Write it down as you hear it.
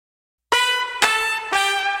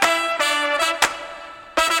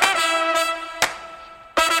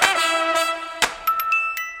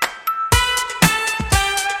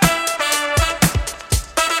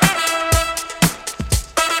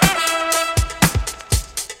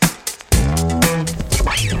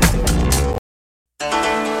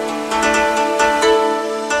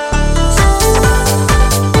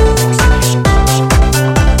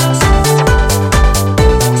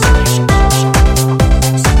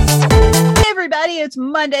everybody. It's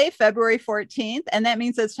Monday, February 14th, and that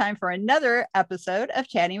means it's time for another episode of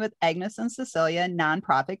Chatting with Agnes and Cecilia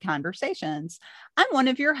Nonprofit Conversations. I'm one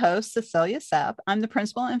of your hosts, Cecilia Sepp. I'm the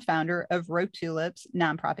principal and founder of Rogue Tulips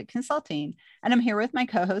Nonprofit Consulting, and I'm here with my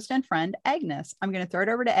co-host and friend, Agnes. I'm going to throw it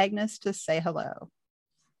over to Agnes to say hello.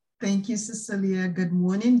 Thank you, Cecilia. Good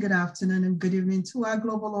morning, good afternoon, and good evening to our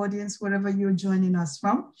global audience, wherever you're joining us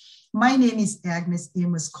from. My name is Agnes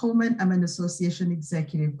Amos Coleman. I'm an association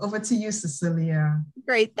executive. Over to you, Cecilia.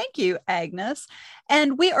 Great. Thank you, Agnes.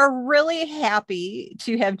 And we are really happy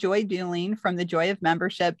to have Joy Dooling from the Joy of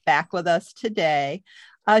Membership back with us today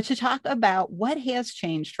to talk about what has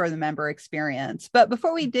changed for the member experience. But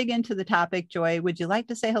before we dig into the topic, Joy, would you like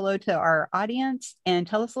to say hello to our audience and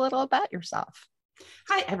tell us a little about yourself?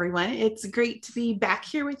 Hi, everyone. It's great to be back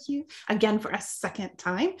here with you again for a second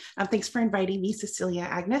time. Thanks for inviting me, Cecilia,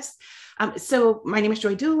 Agnes. So my name is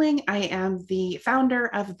Joy Dooling. I am the founder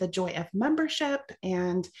of the Joy of Membership,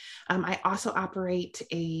 and I also operate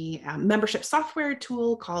a membership software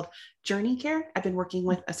tool called JourneyCare. I've been working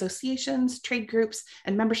with associations, trade groups,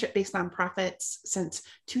 and membership-based nonprofits since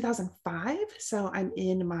 2005. So I'm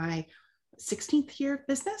in my 16th year of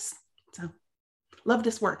business. So love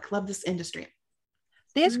this work, love this industry.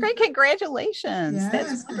 That's great. Congratulations. Yes,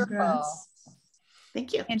 That's wonderful. congrats.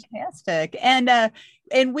 Thank you. Fantastic.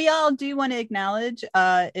 And we all do want to acknowledge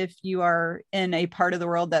if you are in a part of the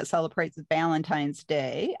world that celebrates Valentine's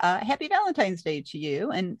Day, happy Valentine's Day to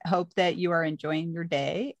you, and hope that you are enjoying your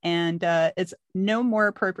day. And it's no more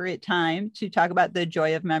appropriate time to talk about the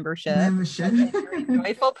joy of membership. You're a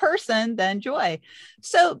joyful person than Joy.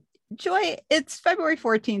 So Joy, it's February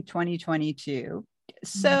 14th, 2022.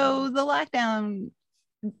 So the lockdown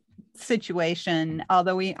situation,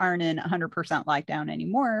 although we aren't in 100% lockdown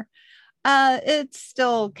anymore, it's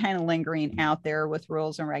still kind of lingering out there with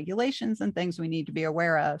rules and regulations and things we need to be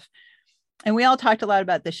aware of. And we all talked a lot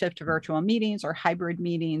about the shift to virtual meetings or hybrid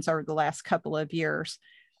meetings over the last couple of years,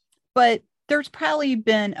 but there's probably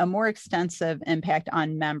been a more extensive impact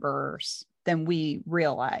on members than we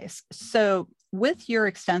realize. So with your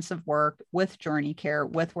extensive work with JourneyCare,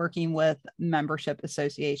 with working with membership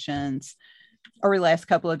associations over the last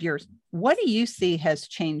couple of years, what do you see has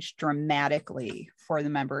changed dramatically for the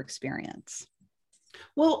member experience?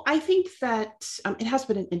 Well, I think that it has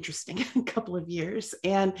been an interesting couple of years.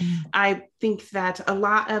 And I think that a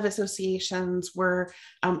lot of associations were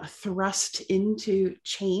thrust into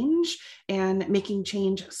change and making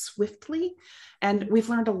change swiftly. And we've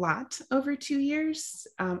learned a lot over 2 years.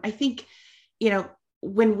 I think,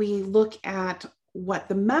 when we look at what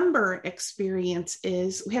the member experience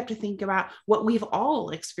is, we have to think about what we've all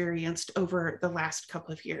experienced over the last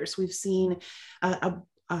couple of years. We've seen a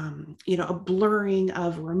blurring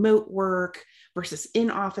of remote work versus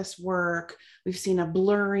in-office work. We've seen a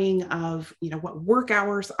blurring of, what work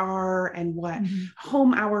hours are and what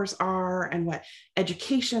home hours are and what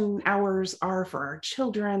education hours are for our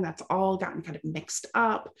children. That's all gotten kind of mixed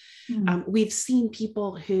up. We've seen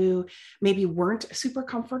people who maybe weren't super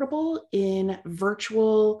comfortable in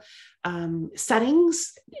virtual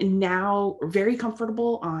settings and now very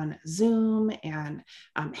comfortable on Zoom and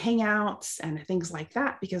Hangouts and things like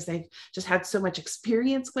that because they've just had so much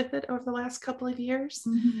experience with it over the last couple of years.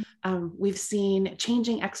 We've seen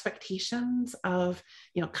changing expectations of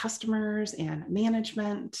customers and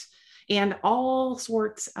management and all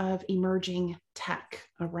sorts of emerging tech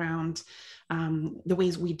around the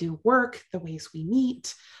ways we do work, the ways we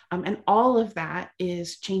meet, and all of that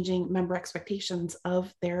is changing member expectations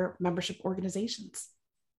of their membership organizations.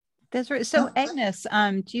 That's right. So Agnes,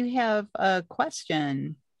 do you have a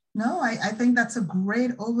question? No, I think that's a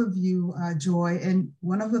great overview, Joy. And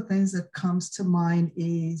one of the things that comes to mind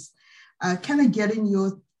is kind of getting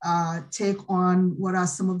your take on what are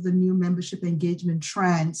some of the new membership engagement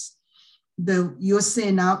trends that you're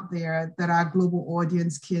seeing out there that our global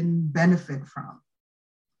audience can benefit from.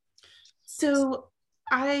 So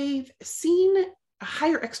I've seen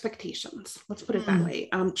higher expectations, let's put it that way,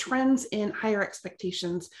 trends in higher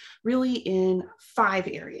expectations really in 5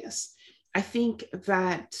 areas. I think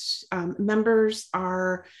that members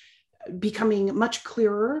are becoming much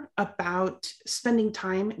clearer about spending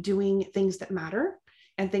time doing things that matter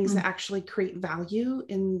and things that actually create value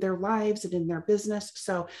in their lives and in their business.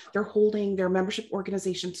 So they're holding their membership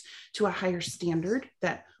organizations to a higher standard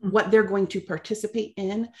that what they're going to participate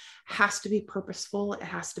in has to be purposeful, it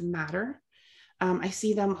has to matter. I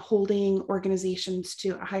see them holding organizations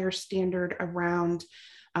to a higher standard around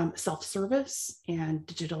self-service and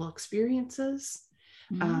digital experiences.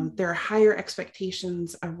 There are higher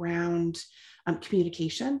expectations around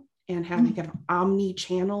communication and having an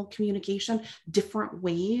omni-channel communication, different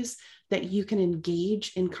ways that you can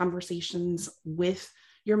engage in conversations with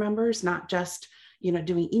your members, not just,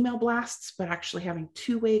 doing email blasts, but actually having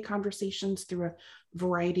two-way conversations through a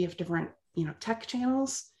variety of different, tech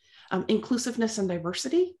channels. Inclusiveness and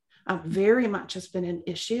diversity very much has been an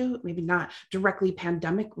issue, maybe not directly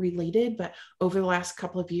pandemic related, but over the last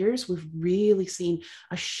couple of years, we've really seen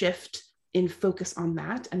a shift in focus on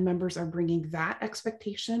that, and members are bringing that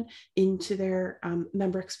expectation into their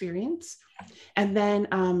member experience. And then,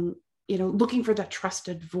 looking for that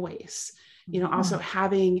trusted voice, also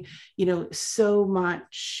having, so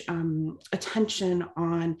much attention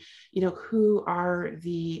on, who are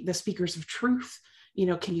the speakers of truth.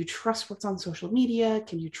 Can you trust what's on social media?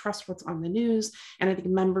 Can you trust what's on the news? And I think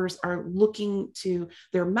members are looking to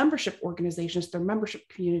their membership organizations, their membership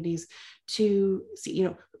communities to see,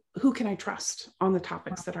 who can I trust on the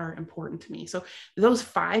topics that are important to me? So those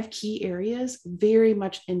 5 key areas very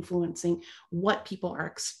much influencing what people are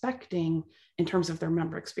expecting in terms of their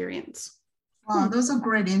member experience. Wow, those are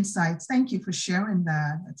great insights. Thank you for sharing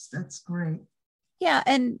that. That's great. Yeah,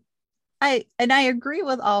 and I agree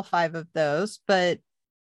with all 5 of those, but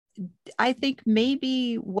I think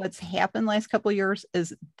maybe what's happened last couple of years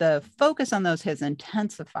is the focus on those has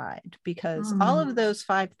intensified, because all of those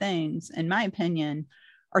 5 things, in my opinion,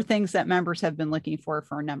 are things that members have been looking for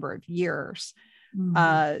a number of years.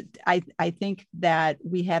 I think that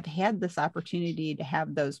we have had this opportunity to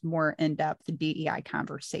have those more in-depth DEI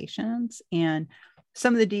conversations, and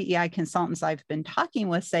some of the DEI consultants I've been talking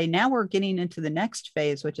with say now we're getting into the next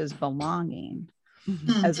phase, which is belonging,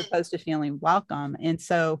 as opposed to feeling welcome. And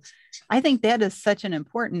so I think that is such an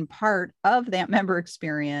important part of that member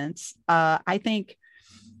experience. I think,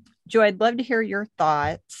 Joy, I'd love to hear your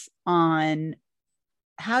thoughts on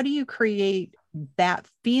how do you create that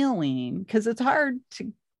feeling? Because it's hard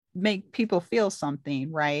to make people feel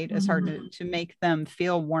something, right? It's hard to make them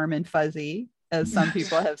feel warm and fuzzy, as some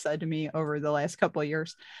people have said to me over the last couple of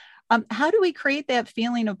years. How do we create that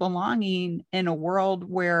feeling of belonging in a world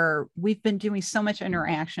where we've been doing so much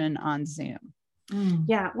interaction on Zoom?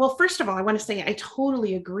 Yeah. Well, first of all, I want to say I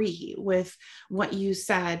totally agree with what you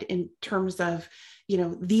said in terms of,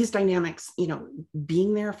 these dynamics,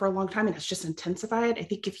 being there for a long time, and it's just intensified. I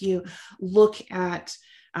think if you look at,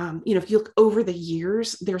 if you look over the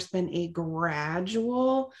years, there's been a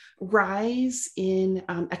gradual rise in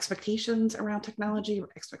expectations around technology,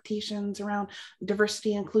 expectations around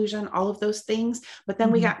diversity, inclusion, all of those things. But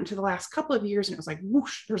then we got into the last couple of years and it was like,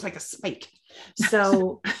 whoosh, there was like a spike.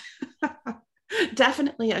 So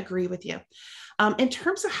definitely agree with you. In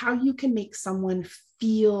terms of how you can make someone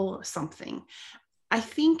feel something, I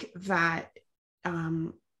think that,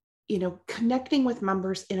 connecting with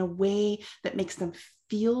members in a way that makes them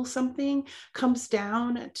feel something comes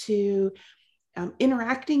down to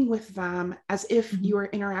interacting with them as if you are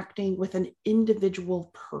interacting with an individual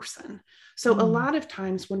person. So a lot of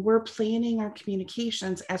times when we're planning our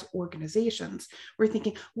communications as organizations, we're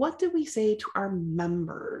thinking, what do we say to our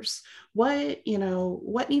members? What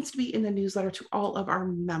needs to be in the newsletter to all of our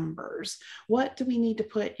members? What do we need to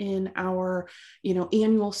put in our,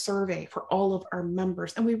 annual survey for all of our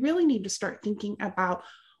members? And we really need to start thinking about,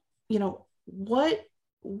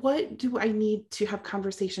 what do I need to have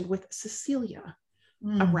conversation with Cecilia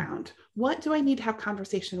around? What do I need to have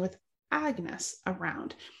conversation with Agnes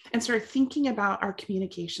around? And start thinking about our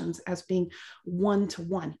communications as being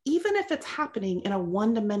one-to-one. Even if it's happening in a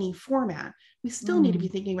one-to-many format, we still need to be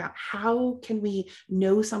thinking about how can we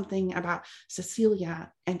know something about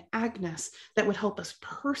Cecilia and Agnes that would help us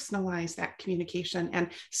personalize that communication and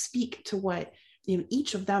speak to what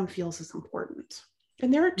each of them feels is important.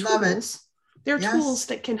 And there are tools. There are tools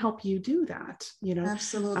that can help you do that,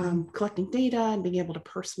 Absolutely. Collecting data and being able to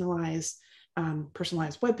personalize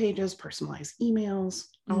web pages, personalize emails,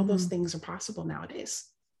 all those things are possible nowadays.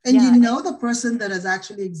 And the person that has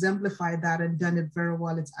actually exemplified that and done it very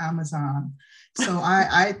well, it's Amazon. So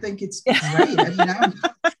I think it's great.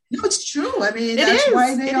 It's true. That's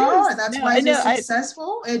why they are. That's why they're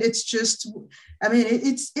successful. And it's just,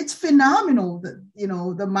 it's phenomenal that,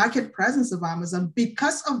 the market presence of Amazon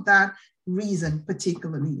because of that reason,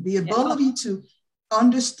 particularly the ability to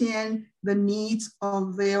understand the needs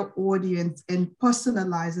of their audience and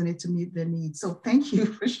personalizing it to meet their needs. So thank you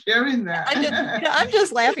for sharing that. I'm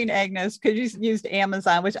just laughing, Agnes, because you used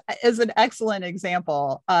Amazon, which is an excellent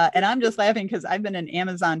example. And I'm just laughing because I've been an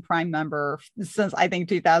Amazon Prime member since I think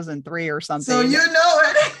 2003 or something. So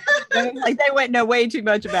it. Like they wouldn't know way too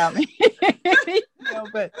much about me.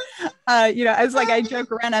 But I was like, I joke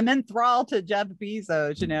around, I'm enthralled to Jeff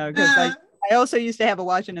Bezos, because I also used to have a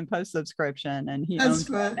Washington Post subscription, and he That's owns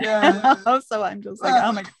right. that. Yeah. So I'm just like,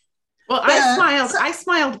 oh my. Well, Yeah. I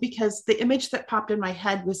smiled because the image that popped in my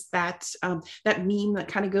head was that that meme that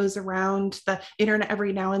kind of goes around the internet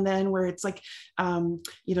every now and then, where it's like,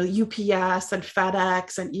 UPS and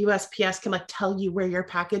FedEx and USPS can like tell you where your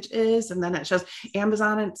package is, and then it shows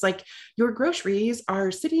Amazon, and it's like, your groceries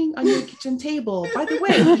are sitting on your kitchen table. By the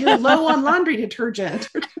way, you're low on laundry detergent.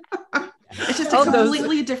 It's just a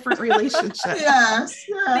completely different relationship. Yes.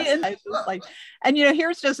 And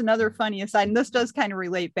here's just another funny aside, and this does kind of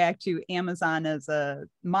relate back to Amazon as a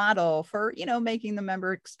model for, making the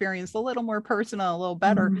member experience a little more personal, a little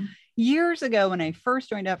better. Mm-hmm. Years ago, when I first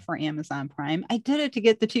joined up for Amazon Prime, I did it to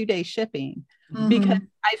get the 2-day shipping, mm-hmm. because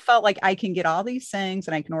I felt like I can get all these things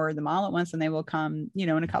and I can order them all at once and they will come, in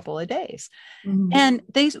a couple of days. Mm-hmm. And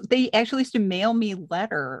they actually used to mail me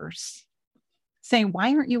letters saying,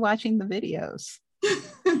 why aren't you watching the videos?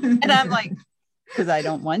 And I'm like, because I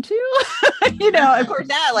don't want to. Of course,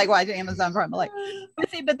 now I like watching Amazon Prime. Like,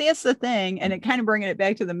 but that's the thing. And it kind of bringing it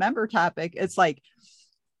back to the member topic. It's like,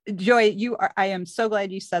 Joy, I am so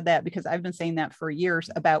glad you said that, because I've been saying that for years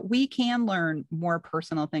about we can learn more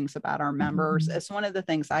personal things about our members. Mm-hmm. It's one of the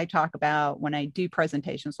things I talk about when I do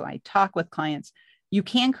presentations, when I talk with clients. You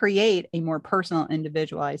can create a more personal,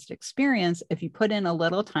 individualized experience if you put in a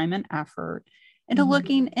little time and effort into mm-hmm.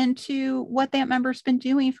 looking into what that member's been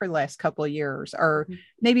doing for the last couple of years, or mm-hmm.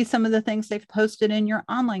 maybe some of the things they've posted in your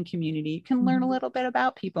online community. You can mm-hmm. learn a little bit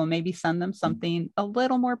about people, maybe send them something a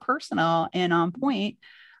little more personal and on point.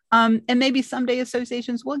 And maybe someday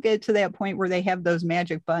associations will get to that point where they have those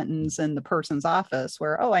magic buttons in the person's office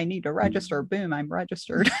where, I need to register. Boom, I'm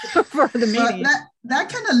registered for the meeting. That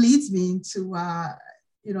kind of leads me into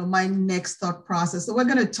my next thought process. So we're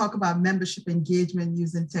going to talk about membership engagement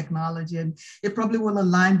using technology, and it probably will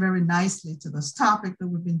align very nicely to this topic that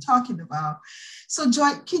we've been talking about. So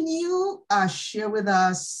Joy, can you share with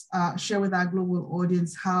us, share with our global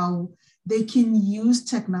audience how they can use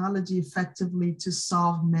technology effectively to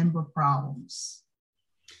solve member problems?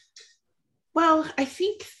 Well, I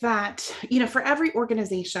think that, for every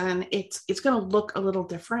organization, it's going to look a little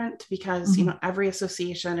different because, mm-hmm. Every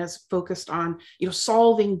association is focused on,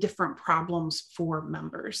 solving different problems for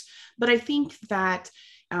members. But I think that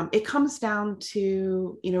it comes down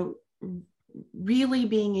to, really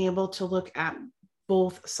being able to look at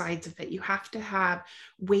both sides of it. You have to have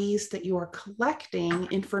ways that you are collecting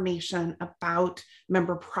information about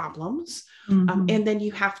member problems. Mm-hmm. And then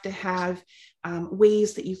you have to have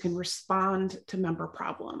ways that you can respond to member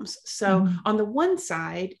problems. So mm-hmm. on the one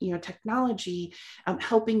side, technology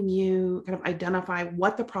helping you kind of identify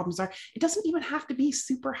what the problems are. It doesn't even have to be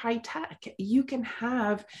super high tech. You can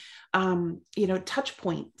have, touch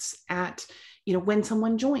points at when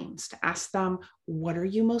someone joins to ask them, what are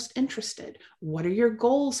you most interested? What are your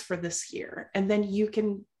goals for this year? And then you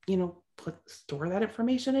can, store that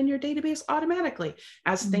information in your database automatically.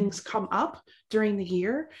 As mm-hmm. things come up during the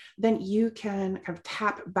year, then you can kind of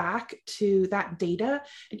tap back to that data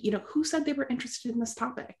and, who said they were interested in this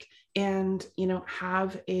topic, and,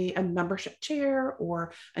 have a membership chair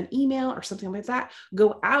or an email or something like that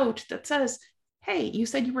go out that says, hey, you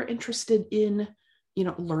said you were interested in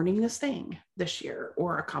learning this thing this year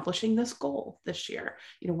or accomplishing this goal this year.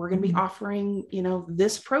 We're going to be offering,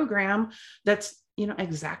 this program that's,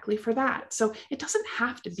 exactly for that. So it doesn't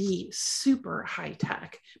have to be super high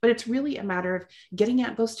tech, but it's really a matter of getting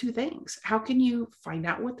at those two things. How can you find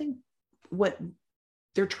out what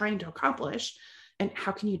they're trying to accomplish, and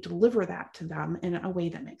how can you deliver that to them in a way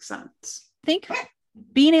that makes sense? I think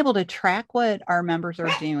being able to track what our members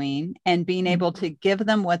are doing and being able to give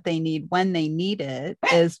them what they need when they need it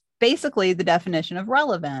is basically the definition of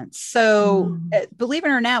relevance. So believe it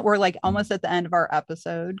or not, we're like almost at the end of our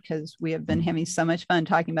episode because we have been having so much fun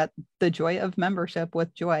talking about the joy of membership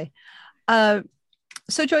with Joy. So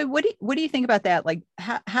Joy, what do you think about that? Like,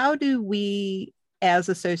 how do we as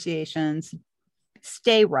associations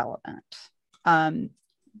stay relevant?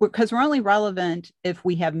 Because we're only relevant if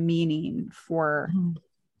we have meaning for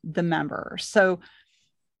the member. So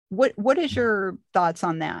what is your thoughts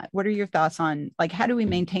on that? What are your thoughts on, like, how do we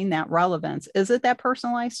maintain that relevance? Is it that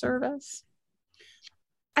personalized service?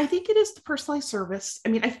 I think it is the personalized service. I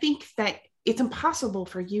mean, I think that it's impossible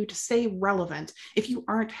for you to stay relevant if you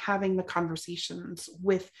aren't having the conversations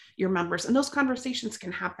with your members. And those conversations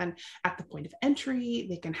can happen at the point of entry.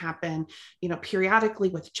 They can happen, periodically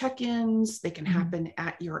with check-ins. They can happen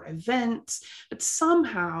at your events, but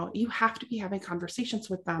somehow you have to be having conversations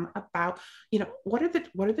with them about, what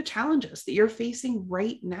are the challenges that you're facing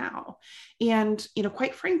right now? And,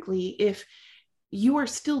 quite frankly, if you are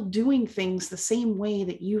still doing things the same way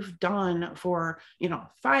that you've done for,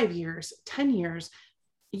 5 years, 10 years,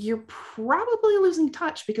 you're probably losing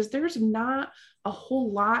touch, because there's not a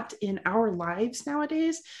whole lot in our lives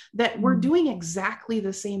nowadays that we're doing exactly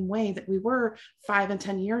the same way that we were 5 and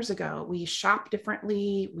 10 years ago. We shop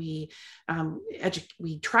differently, we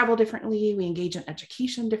travel differently, we engage in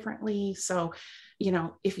education differently. So,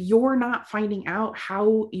 if you're not finding out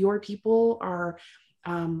how your people are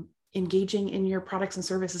engaging in your products and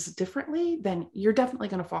services differently, then you're definitely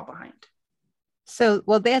going to fall behind. So,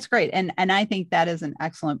 well, that's great. And I think that is an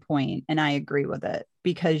excellent point, and I agree with it,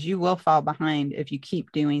 because you will fall behind if you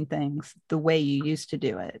keep doing things the way you used to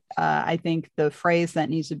do it. I think the phrase that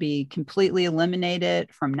needs to be completely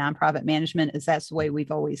eliminated from nonprofit management is that's the way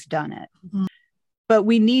we've always done it. Mm-hmm. But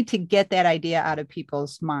we need to get that idea out of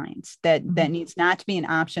people's minds that needs not to be an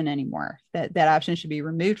option anymore. That option should be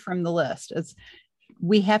removed from the list.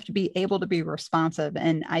 We have to be able to be responsive.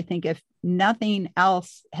 And I think if nothing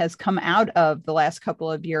else has come out of the last couple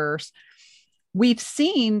of years, we've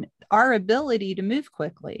seen our ability to move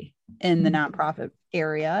quickly in the nonprofit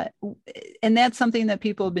area. And that's something that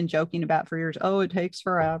people have been joking about for years. Oh, it takes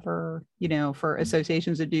forever, for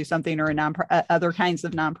associations to do something, or other kinds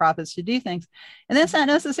of nonprofits to do things. And that's not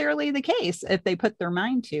necessarily the case if they put their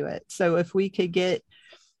mind to it. So if we could get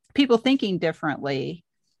people thinking differently,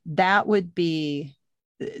 that would be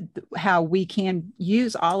how we can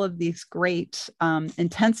use all of these great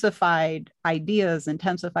intensified ideas,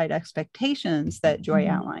 intensified expectations that Joy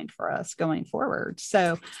outlined for us going forward.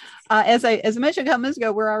 So as I mentioned a couple minutes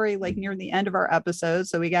ago, we're already near the end of our episode,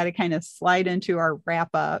 so we got to kind of slide into our wrap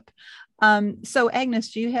up. So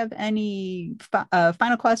Agnes, do you have any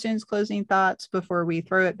final questions, closing thoughts before we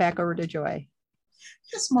throw it back over to Joy?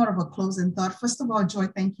 Just more of a closing thought. First of all, Joy,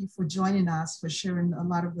 thank you for joining us, for sharing a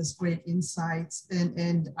lot of this great insights.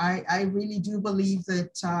 And I really do believe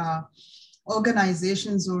that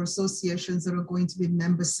organizations or associations that are going to be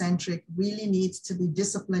member-centric really needs to be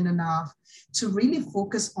disciplined enough to really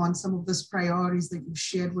focus on some of those priorities that you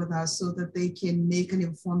shared with us, so that they can make an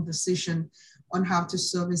informed decision on how to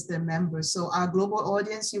service their members. So our global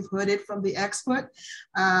audience, you've heard it from the expert.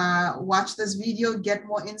 Watch this video, get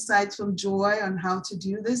more insights from Joy on how to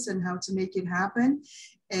do this and how to make it happen.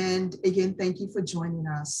 And again, thank you for joining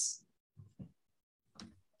us.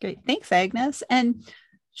 Great, thanks, Agnes. And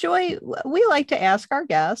Joy, we like to ask our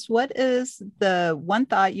guests, what is the one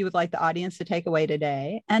thought you would like the audience to take away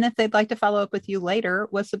today? And if they'd like to follow up with you later,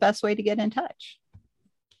 what's the best way to get in touch?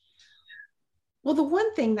 Well, the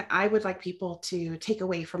one thing that I would like people to take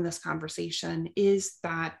away from this conversation is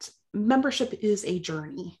that membership is a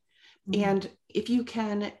journey. And if you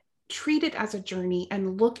can treat it as a journey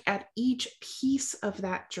and look at each piece of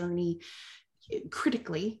that journey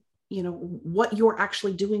critically, what you're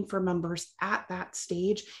actually doing for members at that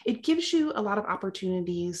stage, it gives you a lot of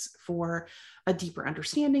opportunities for a deeper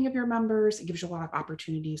understanding of your members. It gives you a lot of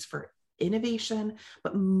opportunities for innovation,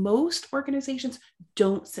 but most organizations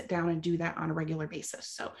don't sit down and do that on a regular basis.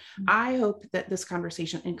 So I hope that this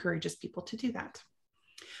conversation encourages people to do that.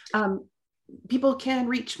 People can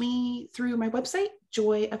reach me through my website,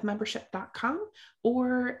 joyofmembership.com,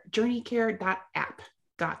 or journeycare.app.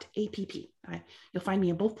 You'll find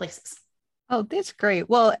me in both places. Oh, that's great.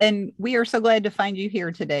 Well, and we are so glad to find you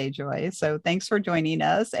here today, Joy. So thanks for joining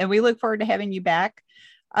us. And we look forward to having you back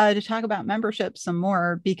to talk about membership some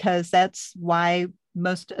more, because that's why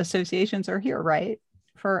most associations are here, right?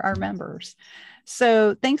 For our members.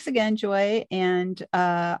 So thanks again, Joy. And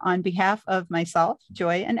on behalf of myself,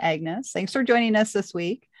 Joy, and Agnes, thanks for joining us this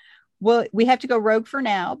week. We have to go rogue for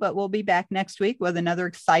now, but we'll be back next week with another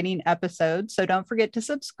exciting episode. So don't forget to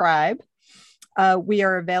subscribe. We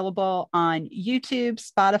are available on YouTube,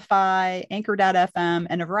 Spotify, Anchor.fm,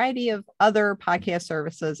 and a variety of other podcast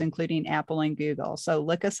services, including Apple and Google. So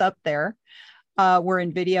look us up there. We're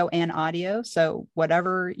in video and audio. So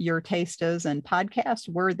whatever your taste is in podcast,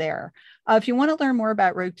 we're there. If you want to learn more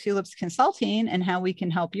about Rogue Tulips Consulting and how we can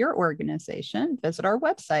help your organization, visit our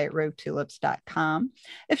website, roguetulips.com.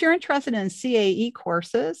 If you're interested in CAE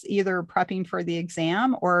courses, either prepping for the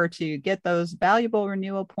exam or to get those valuable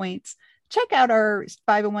renewal points, check out our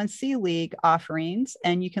 501c League offerings,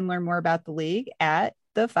 and you can learn more about the league at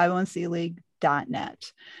the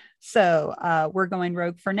 501cleague.net. So we're going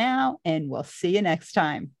rogue for now, and we'll see you next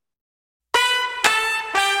time.